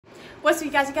What's up,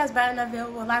 you guys? You guys better than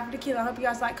available live for the kilo. I hope you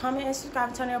guys like, comment, and subscribe,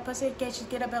 and turn on your post notifications.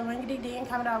 Get up at LinkedIn and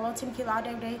comment down below 10 kilo all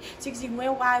day every day so you can see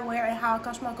when, why, where, and how I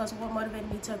accomplish my goals, what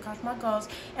motivated me to accomplish my goals,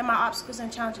 and my obstacles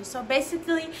and challenges. So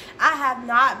basically, I have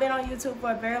not been on YouTube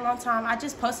for a very long time. I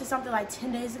just posted something like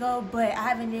 10 days ago, but I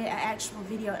haven't did an actual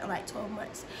video in like 12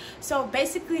 months. So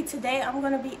basically, today I'm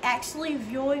going to be actually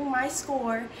viewing my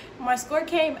score. My score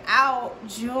came out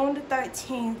June the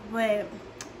 13th, but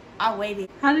I waited.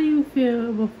 How do you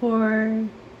feel before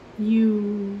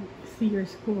you see your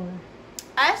score?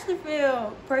 I actually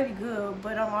feel pretty good,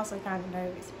 but I'm also kind of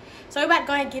nervous. So we're about to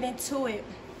go ahead and get into it.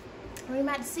 We're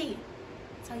about to see.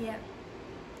 So yeah.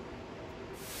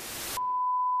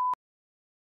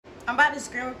 I'm about to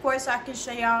screen record so I can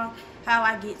show y'all how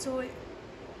I get to it.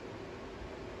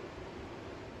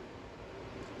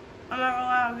 I'm not gonna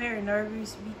lie, I'm very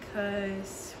nervous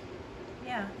because,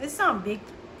 yeah, this is something big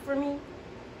for me.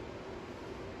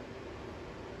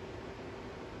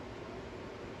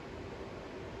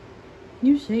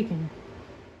 You shaking.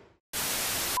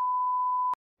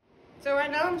 So right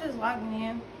now I'm just logging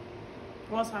in.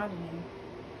 What's happening?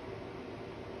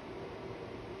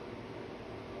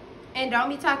 And don't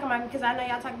be talking about me because I know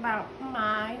y'all talking about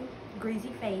my greasy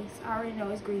face. I already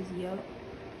know it's greasy up.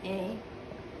 Eh?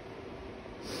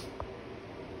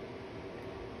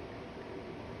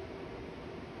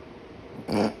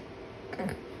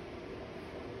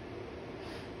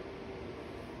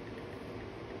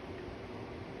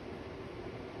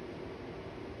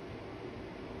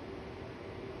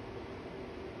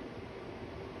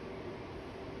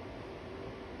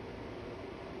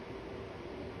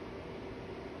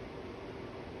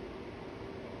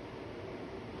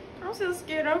 I'm so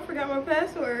scared I forgot my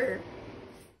password.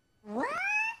 What?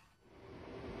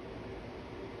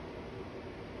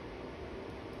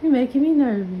 You're making me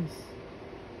nervous.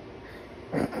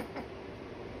 Oh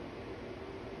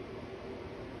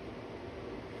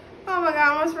my god, I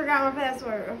almost forgot my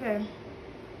password. Okay.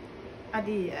 I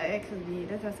did. I actually did.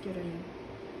 That's how scared I am.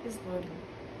 It's loading.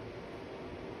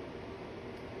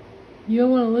 You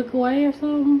don't want to look away or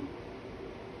something?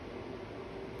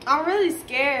 I'm really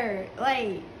scared.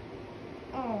 Like,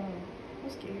 oh, I'm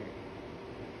scared.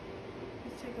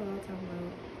 Let's take a long time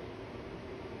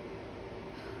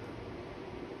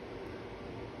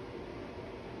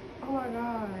out. Oh my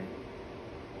god.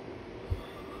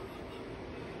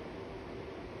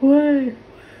 What?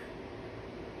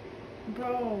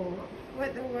 Bro,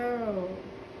 what the world?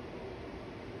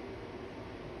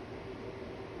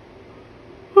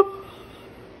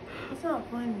 It's not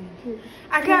funny.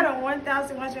 I got a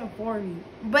 1,140,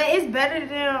 but it's better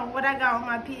than what I got on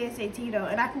my PSAT though,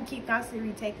 and I can keep constantly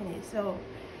retaking it. So,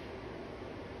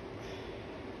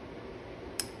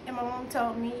 and my mom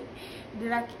told me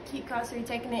that I could keep constantly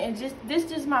taking it, and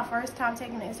this is my first time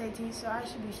taking the SAT, so I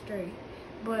should be straight.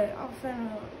 But I'm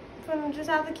finna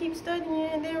just have to keep studying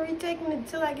and then retaking it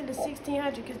until I get to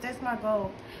 1,600, because that's my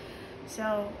goal.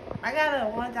 So I got a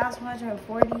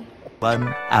 1,140.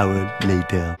 1 hour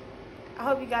later. I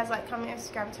hope you guys like, comment, and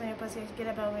subscribe, turn your post notifications,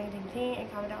 get up on LinkedIn,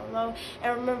 and comment down below.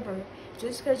 And remember,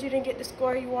 just because you didn't get the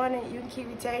score you wanted, you can keep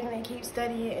retaking and keep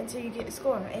studying until you get the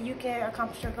score, and you can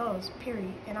accomplish your goals.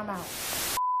 Period. And I'm out.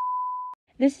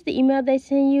 This is the email they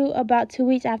send you about 2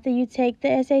 weeks after you take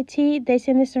the SAT. They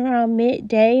send this around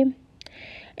midday.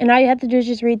 And all you have to do is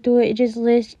just read through it. It just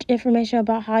lists information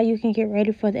about how you can get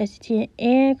ready for the SAT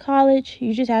and college.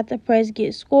 You just have to press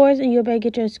get scores, and you'll be able to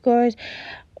get your scores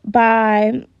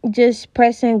by just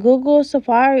pressing Google,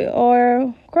 Safari,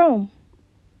 or Chrome.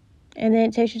 And then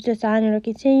it takes you to sign in or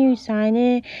continue, sign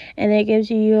in, and then it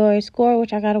gives you your score,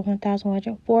 which I got a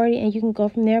 1,140, and you can go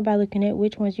from there by looking at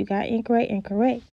which ones you got incorrect and correct.